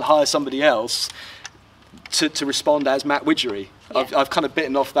I can't hire somebody else to respond as Matt Widgery. Yeah. I've kind of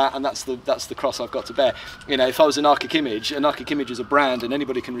bitten off that, and that's the cross I've got to bear. You know, if I was an Arctic Image is a brand, and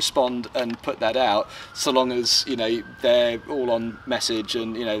anybody can respond and put that out, so long as, you know, they're all on message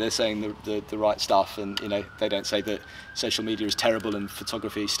and, you know, they're saying the right stuff, and, you know, they don't say that social media is terrible and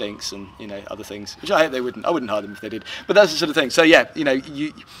photography stinks and, you know, other things, which I hope they wouldn't. I wouldn't hire them if they did. But that's the sort of thing. So yeah, you know,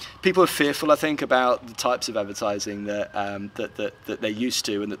 people are fearful, I think, about the types of advertising that they're used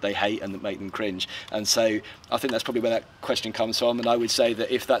to and that they hate and that make them cringe. And so I think that's probably where that question comes from. And I would say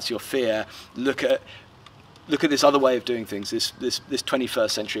that if that's your fear, look at this other way of doing things, this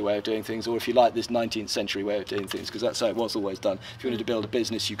 21st century way of doing things, or if you like, this 19th century way of doing things, because that's how it was always done. If you wanted to build a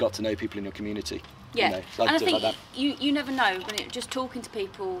business, you've got to know people in your community. Yeah, you know, so and I think like you never know when just talking to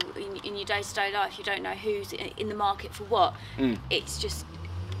people in your day-to-day life, you don't know who's in the market for what. It's just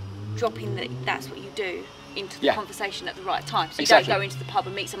dropping that's what you do into the conversation at the right time. So you don't go into the pub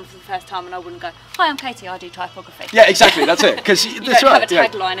and meet someone for the first time, and I wouldn't go, "Hi, I'm Katie, I do typography." Yeah, exactly, that's it. Because that's don't right. have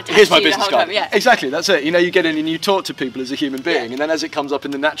a tagline attached Here's my to you the business whole card. time. Yeah. Exactly, that's it. You know, you get in and you talk to people as a human being, and then as it comes up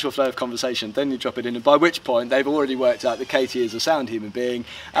in the natural flow of conversation, then you drop it in, and by which point they've already worked out that Katie is a sound human being,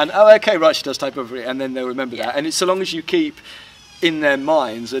 and okay, right, she does typography, and then they'll remember that. And it's so long as you keep in their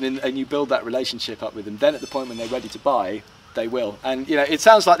minds, and you build that relationship up with them. Then at the point when they're ready to buy, they will. And you know, it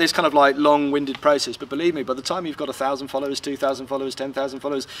sounds like this kind of like long-winded process, but believe me, by the time you've got 1,000 followers, 2,000 followers, 10,000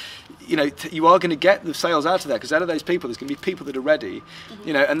 followers, you know, you are going to get the sales out of there, because out of those people, there's going to be people that are ready,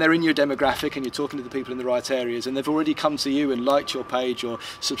 you know, and they're in your demographic, and you're talking to the people in the right areas, and they've already come to you and liked your page, or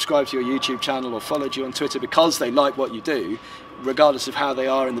subscribed to your YouTube channel, or followed you on Twitter because they like what you do, regardless of how they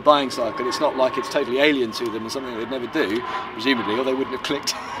are in the buying cycle. It's not like it's totally alien to them and something they'd never do, presumably, or they wouldn't have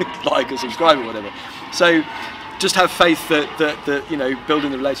clicked like or subscribe or whatever. So just have faith that you know, building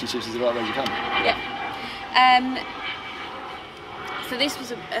the relationships is the right way you can. Yeah. So this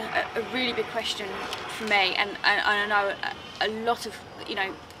was a really big question for me, and I know a lot of, you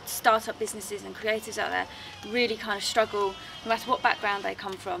know, startup businesses and creatives out there really kind of struggle, no matter what background they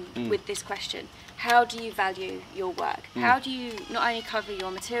come from, with this question. How do you value your work? How do you not only cover your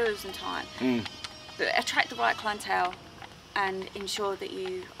materials and time, but attract the right clientele and ensure that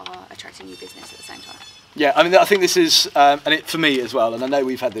you are attracting new business at the same time? Yeah, I mean, I think this is, and it for me as well, and I know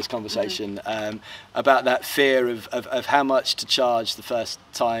we've had this conversation about that fear of how much to charge the first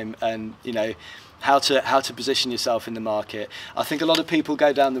time, and you know, how to position yourself in the market. I think a lot of people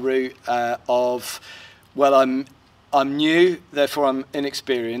go down the route of, well, I'm new, therefore I'm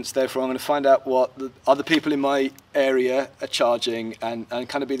inexperienced, therefore I'm going to find out what the other people in my area are charging, and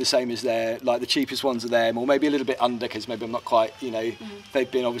kind of be the same as like the cheapest ones are them, or maybe a little bit under, because maybe I'm not quite, you know, they've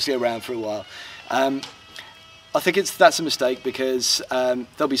been obviously around for a while. I think that's a mistake, because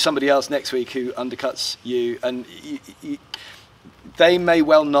there'll be somebody else next week who undercuts you, and they may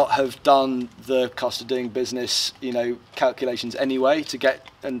well not have done the cost of doing business, you know, calculations anyway to get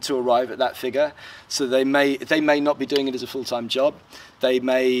and to arrive at that figure. So they may not be doing it as a full-time job. They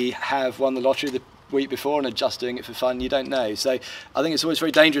may have won the lottery the week before and are just doing it for fun. You don't know. So I think it's always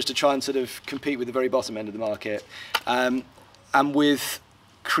very dangerous to try and sort of compete with the very bottom end of the market, and with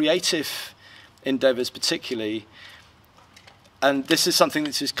creative endeavours particularly. And this is something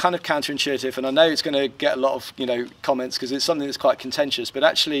that is kind of counterintuitive, and I know it's going to get a lot of, you know, comments, because it's something that's quite contentious. But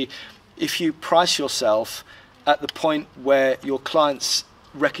actually, if you price yourself at the point where your clients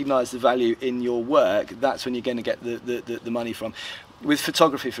recognise the value in your work, that's when you're going to get the money from. With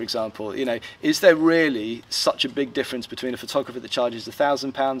photography, for example, you know, is there really such a big difference between a photographer that charges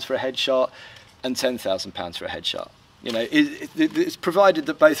 £1,000 for a headshot and £10,000 for a headshot? You know, it's provided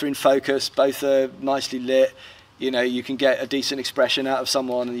that both are in focus, both are nicely lit. You know, you can get a decent expression out of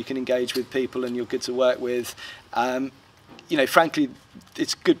someone, and you can engage with people, and you're good to work with. You know, frankly,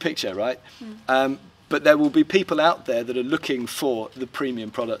 it's a good picture, right? But there will be people out there that are looking for the premium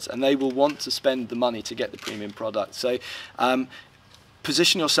products, and they will want to spend the money to get the premium product. So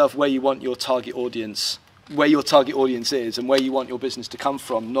position yourself where you want your target audience, where your target audience is, and where you want your business to come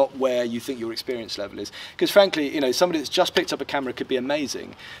from, not where you think your experience level is. Because frankly, you know, somebody that's just picked up a camera could be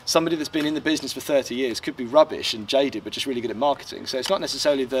amazing. Somebody that's been in the business for 30 years could be rubbish and jaded, but just really good at marketing. So it's not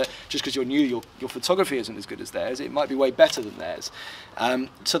necessarily that just because you're new, your photography isn't as good as theirs. It might be way better than theirs.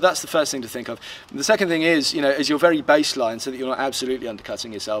 So that's the first thing to think of. The second thing is, you know, as your very baseline, so that you're not absolutely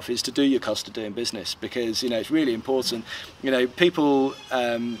undercutting yourself, is to do your cost of doing business, because, you know, it's really important. You know, people,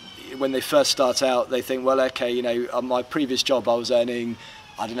 when they first start out, they think, well, okay, you know, on my previous job I was earning,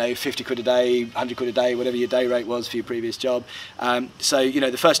 I don't know, 50 quid a day, 100 quid a day, whatever your day rate was for your previous job. So, you know,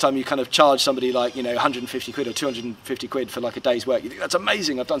 the first time you kind of charge somebody like, you know, 150 quid or 250 quid for like a day's work, you think, that's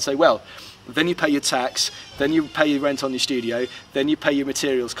amazing, I've done so well. Then you pay your tax, then you pay your rent on your studio, then you pay your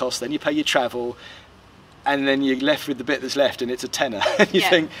materials costs, then you pay your travel, and then you're left with the bit that's left, and it's a tenner. And you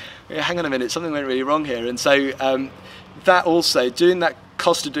think, yeah, hang on a minute, something went really wrong here. And so that also, doing that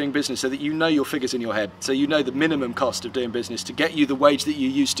cost of doing business, so that you know your figures in your head, so you know the minimum cost of doing business to get you the wage that you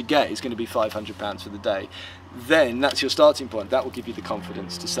used to get is going to be £500 for the day. Then that's your starting point. That will give you the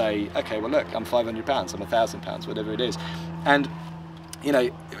confidence to say, okay, well look, I'm £500, I'm £1,000, whatever it is. And you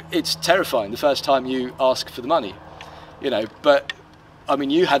know, it's terrifying the first time you ask for the money, you know, but I mean,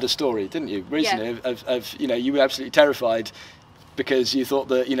 you had a story, didn't you, recently, of you know, you were absolutely terrified because you thought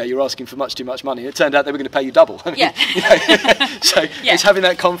that, you know, you're asking for much too much money. It turned out they were going to pay you double. I mean, you know, so it's having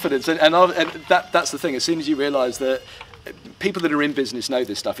that confidence, and that's the thing. As soon as you realise that people that are in business know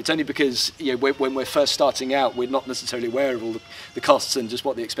this stuff, it's only because, you know, when we're first starting out, we're not necessarily aware of all the costs and just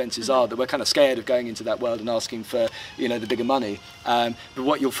what the expenses are, that we're kind of scared of going into that world and asking for, you know, the bigger money. But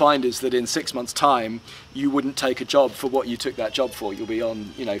what you'll find is that in 6 months' time, you wouldn't take a job for what you took that job for. You'll be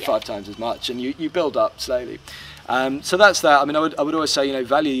on, you know, 5 times as much, and you build up slowly. So that's that. I mean, I would always say, you know,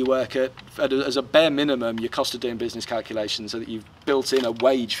 value your work at as a bare minimum, your cost of doing business calculation, so that you've built in a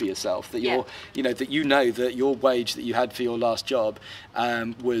wage for yourself, that you're, that you know that your wage that you had for your last job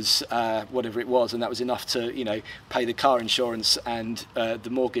was whatever it was, and that was enough to, pay the car insurance and the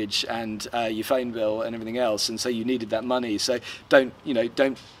mortgage and your phone bill and everything else, and so you needed that money. So don't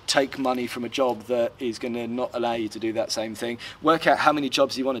take money from a job that is going to not allow you to do that same thing. Work out how many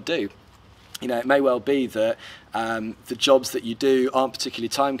jobs you want to do. It may well be that the jobs that you do aren't particularly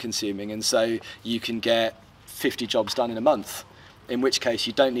time consuming, and so you can get 50 jobs done in a month, in which case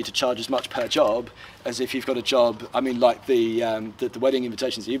you don't need to charge as much per job as if you've got a job, like the wedding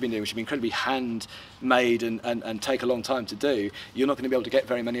invitations that you've been doing, which have been incredibly handmade and take a long time to do. You're not going to be able to get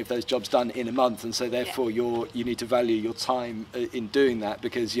very many of those jobs done in a month, and so therefore you need to value your time in doing that,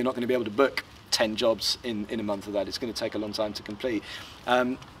 because you're not going to be able to book 10 jobs in a month of that. It's going to take a long time to complete.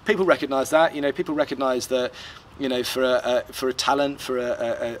 People recognise that. People recognise that. For a talent, for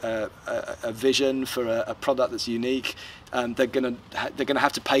a vision, for a product that's unique, they're going to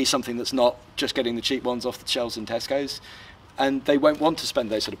have to pay something that's not just getting the cheap ones off the shelves in Tesco's, and they won't want to spend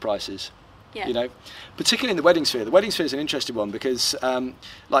those sort of prices. Yeah. Particularly in the wedding sphere. The wedding sphere is an interesting one because,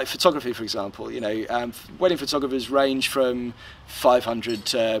 like photography, for example, wedding photographers range from 500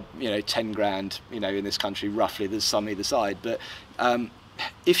 to 10 grand. In this country, roughly. There's some either side, but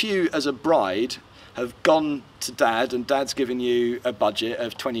if you, as a bride, have gone to dad and dad's given you a budget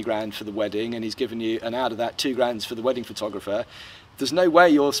of 20 grand for the wedding, and he's given you, and out of that 2 grand for the wedding photographer, there's no way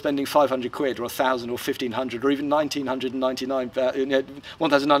you're spending 500 quid or 1,000 or 1,500 or even 1,999,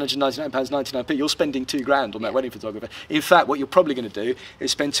 1,999 pounds 99p. You're spending 2 grand on that wedding photographer. In fact, what you're probably going to do is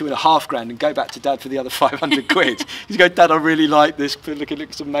spend 2.5 grand and go back to dad for the other 500 quid. You go, Dad, I really like this. Look, it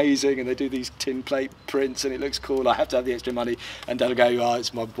looks amazing, and they do these tin plate prints, and it looks cool. I have to have the extra money. And Dad will go, oh,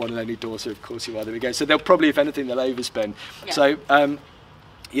 it's my one and only daughter. Of course you are. There we go. So they'll probably, if anything, they'll overspend. Yeah. So,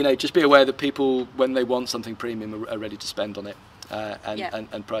 just be aware that people, when they want something premium, are ready to spend on it.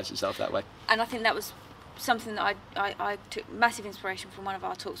 And price itself that way. And I think that was something that I took massive inspiration from one of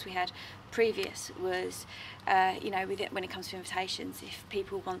our talks we had previous was, when it comes to invitations, if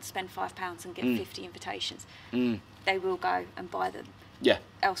people want to spend £5 and get 50 invitations, they will go and buy them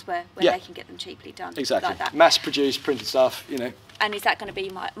elsewhere where they can get them cheaply done. Exactly. Like that. Mass-produced, printed stuff, And is that going to be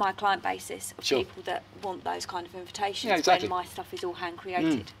my client basis of people that want those kind of invitations when my stuff is all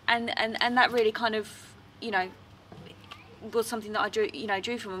hand-created? And that really kind of, was something that I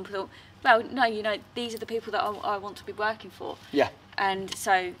drew from and thought, well, no, these are the people that I want to be working for. Yeah. And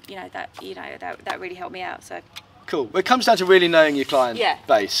so, that really helped me out. So. Cool. Well, it comes down to really knowing your client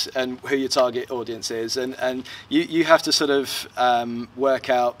base and who your target audience is, and you have to sort of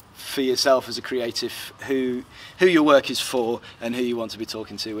work out for yourself as a creative who your work is for and who you want to be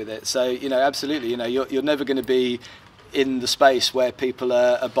talking to with it. So, absolutely, you're never going to be in the space where people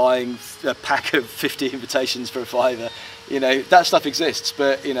are buying a pack of 50 invitations for a fiver. That stuff exists,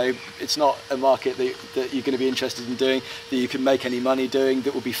 but it's not a market that you're going to be interested in doing, that you can make any money doing,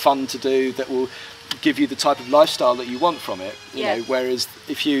 that will be fun to do, that will give you the type of lifestyle that you want from it. Whereas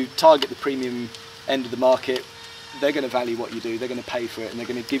if you target the premium end of the market, they're going to value what you do, they're going to pay for it, and they're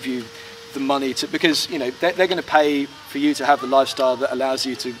going to give you the money to, because they're going to pay for you to have the lifestyle that allows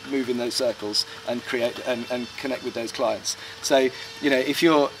you to move in those circles and create and connect with those clients. So if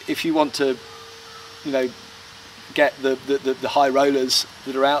you want to get the high rollers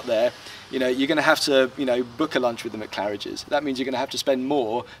that are out there, you're going to have to book a lunch with them at Claridge's. That means you're going to have to spend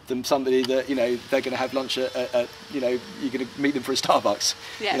more than somebody that they're going to have lunch at you're going to meet them for a Starbucks.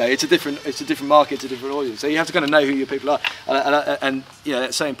 It's a different market, it's a different audience. So you have to kind of know who your people are, and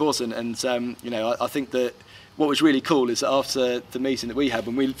it's so important. And I think that what was really cool is that after the meeting that we had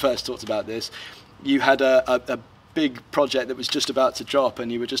when we first talked about this, you had a big project that was just about to drop,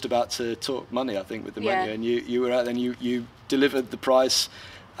 and you were just about to talk money, I think, with them, weren't you? And you were out there and you delivered the price.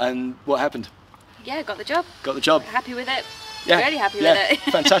 And what happened? Yeah, got the job. Got the job. Happy with it. Yeah, really happy with it.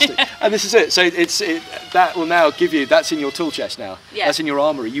 Fantastic. And this is it. So that will now give you, that's in your tool chest now. Yeah. That's in your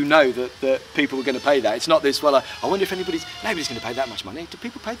armoury. You know that people are going to pay that. It's not this, I wonder if nobody's going to pay that much money. Do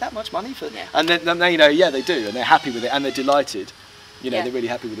people pay that much money for? Yeah. And then they they do, and they're happy with it, and they're delighted. They're really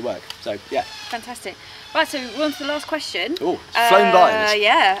happy with the work. So yeah. Fantastic. Right, so we're on to the last question. Oh, flown by.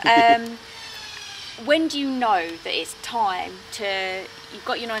 Yeah. When do you know that it's time to? You've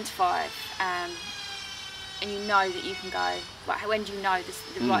got your 9 to 5, and you know that you can go. Right, when do you know this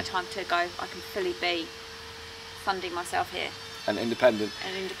is the right time to go? I can fully be funding myself here. And independent.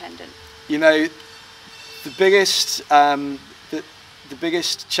 The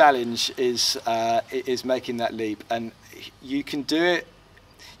biggest challenge is making that leap, and you can do it.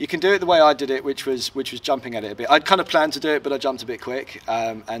 You can do it the way I did it, which was jumping at it a bit. I'd kind of planned to do it, but I jumped a bit quick,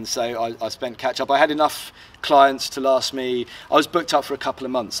 and so I spent catch up. I had enough clients to last me. I was booked up for a couple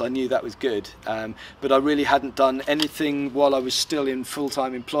of months. I knew that was good, but I really hadn't done anything while I was still in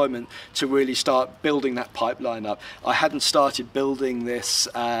full-time employment to really start building that pipeline up. I hadn't started building this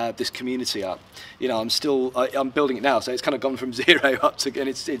this community up. You know, I'm building it now, so it's kind of gone from 0 up to, and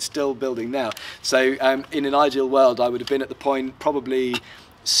it's still building now. So in an ideal world, I would have been at the point probably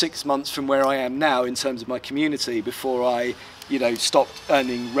 6 months from where I am now in terms of my community before I, you know, stopped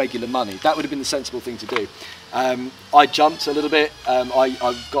earning regular money. That would have been the sensible thing to do. I jumped a little bit.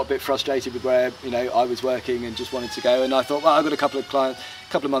 I got a bit frustrated with where, you know, I was working and just wanted to go. And I thought, well, I've got a couple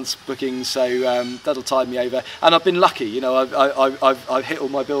of months bookings, so that'll tide me over. And I've been lucky, you know. I've hit all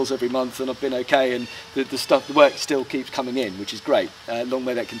my bills every month, and I've been okay. And the work still keeps coming in, which is great. Long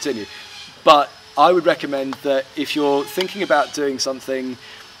may that continue. But I would recommend that if you're thinking about doing something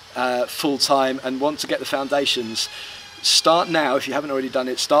full time and want to get the foundations, start now. If you haven't already done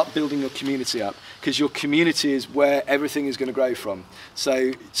it, start building your community up, because your community is where everything is going to grow from.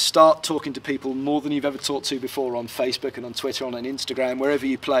 So start talking to people more than you've ever talked to before on Facebook and on Twitter and on Instagram, wherever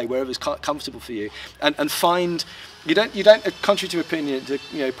you play, wherever's comfortable for you, and find. You don't. Contrary to opinion,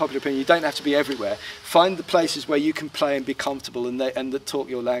 popular opinion, you don't have to be everywhere. Find the places where you can play and be comfortable, and that talk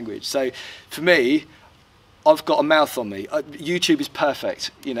your language. So, for me, I've got a mouth on me. YouTube is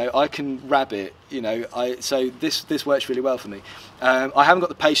perfect. You know, I can rabbit. You know, so this works really well for me. I haven't got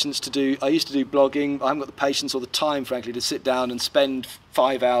the patience to do. I used to do blogging. I haven't got the patience or the time, frankly, to sit down and spend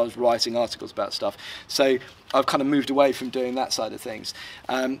 5 hours writing articles about stuff. So I've kind of moved away from doing that side of things.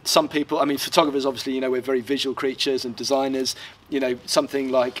 Some people, I mean, photographers, obviously, you know, we're very visual creatures, and designers, you know,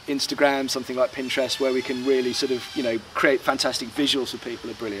 something like Instagram, something like Pinterest, where we can really sort of, you know, create fantastic visuals for people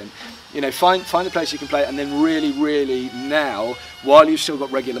are brilliant. You know, find a place you can play, and then really now, while you've still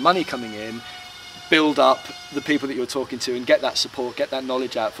got regular money coming in, build up the people that you're talking to and get that support, get that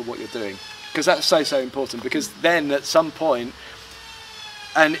knowledge out for what you're doing. Because that's so important, because then at some point,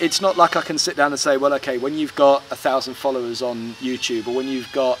 and it's not like I can sit down and say, well, okay, when you've got 1,000 followers on YouTube, or when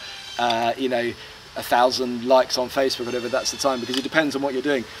you've got, 1,000 likes on Facebook, or whatever, that's the time, because it depends on what you're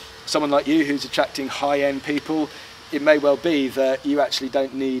doing. Someone like you who's attracting high-end people, it may well be that you actually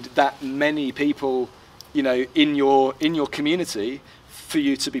don't need that many people, you know, in your community for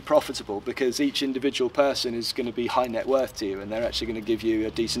you to be profitable, because each individual person is going to be high net worth to you, and they're actually going to give you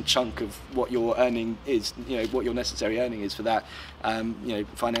a decent chunk of what your earning is, you know, what your necessary earning is for that,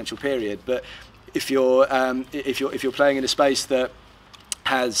 financial period. But if you're playing in a space that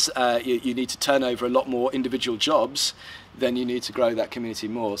has you need to turn over a lot more individual jobs, then you need to grow that community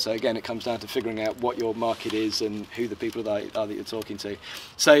more. So again, it comes down to figuring out what your market is and who the people are that you're talking to.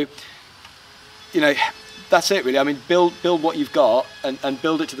 So, you know, that's it really. I mean, build what you've got, and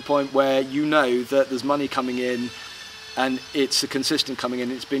build it to the point where you know that there's money coming in, and it's a consistent coming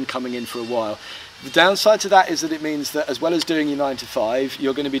in. It's been coming in for a while. The downside to that is that it means that as well as doing your 9 to 5,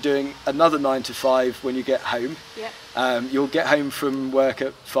 you're going to be doing another 9 to 5 when you get home. Yep. You'll get home from work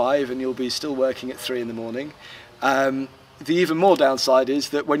at 5, and you'll be still working at 3 in the morning. The even more downside is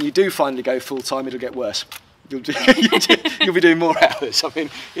that when you do finally go full time, it'll get worse. You'll be doing more hours. I mean,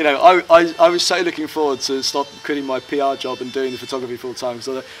 you know, I was so looking forward to stop quitting my PR job and doing the photography full time,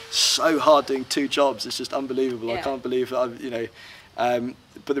 because it's so hard doing 2 jobs. It's just unbelievable. Yeah. I can't believe that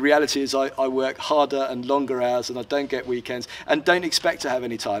but the reality is I work harder and longer hours, and I don't get weekends, and don't expect to have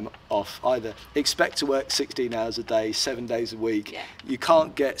any time off either. Expect to work 16 hours a day, 7 days a week. Yeah. You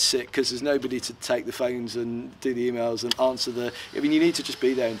can't get sick because there's nobody to take the phones and do the emails and answer you need to just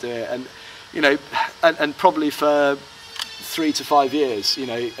be there and do it. And you know, and probably for 3 to 5 years, you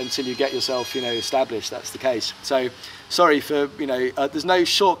know, until you get yourself, you know, established. That's the case. So, sorry for, you know, there's no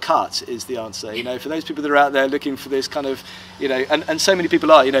shortcut is the answer. You know, for those people that are out there looking for this kind of, you know, and so many people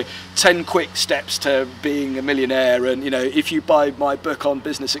are, you know, 10 quick steps to being a millionaire, and you know, if you buy my book on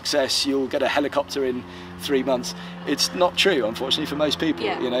business success, you'll get a helicopter in 3 months. It's not true, unfortunately, for most people.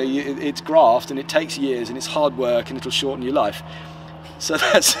 Yeah. You know, it's graft, and it takes years, and it's hard work, and it'll shorten your life. So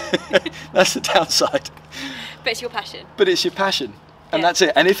that's that's the downside. But it's your passion. But it's your passion, and that's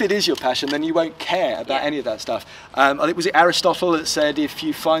it. And if it is your passion, then you won't care about any of that stuff. I think, was it Aristotle that said, if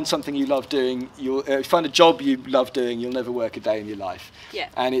you find something you love doing, if you find a job you love doing, you'll never work a day in your life. Yeah.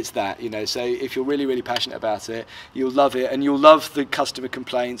 And it's that, you know. So if you're really passionate about it, you'll love it, and you'll love the customer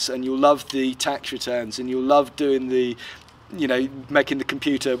complaints, and you'll love the tax returns, and you'll love doing the, you know, making the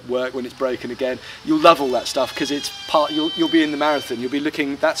computer work when it's broken again. You'll love all that stuff, because it's you'll be in the marathon. You'll be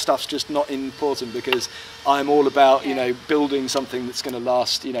looking, that stuff's just not important, because I'm all about, you know, building something that's going to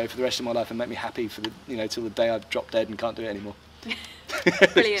last, you know, for the rest of my life and make me happy for the, you know, till the day I drop dead and can't do it anymore.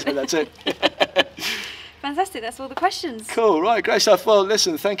 Brilliant. So that's it. Fantastic, that's all the questions. Cool, right, great stuff. Well,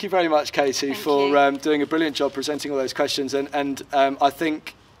 listen, thank you very much, Katie, for doing a brilliant job presenting all those questions. And I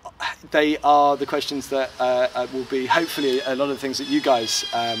think they are the questions that will be hopefully a lot of the things that you guys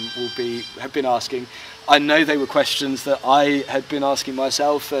have been asking. I know they were questions that I had been asking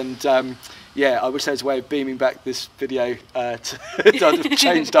myself, and yeah, I wish there was a way of beaming back this video to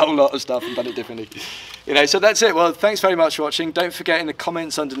changed a whole lot of stuff and done it differently. You know, so that's it. Well, thanks very much for watching. Don't forget in the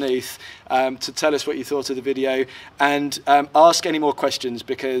comments underneath to tell us what you thought of the video, and ask any more questions,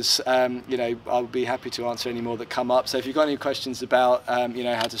 because you know, I'll be happy to answer any more that come up. So if you've got any questions about you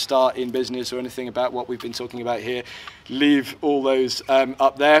know, how to start in business or anything about what we've been talking about here, leave all those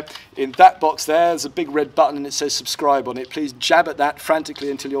up there. In that box there's a big red button and it says subscribe on it. Please jab at that frantically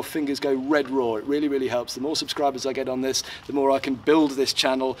until your fingers go red raw. It really, really helps. The more subscribers I get on this, the more I can build this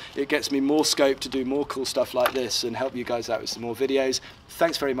channel. It gets me more scope to do more cool stuff like this and help you guys out with some more videos.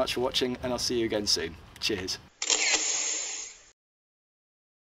 Thanks very much for watching, and I'll see you again soon. Cheers.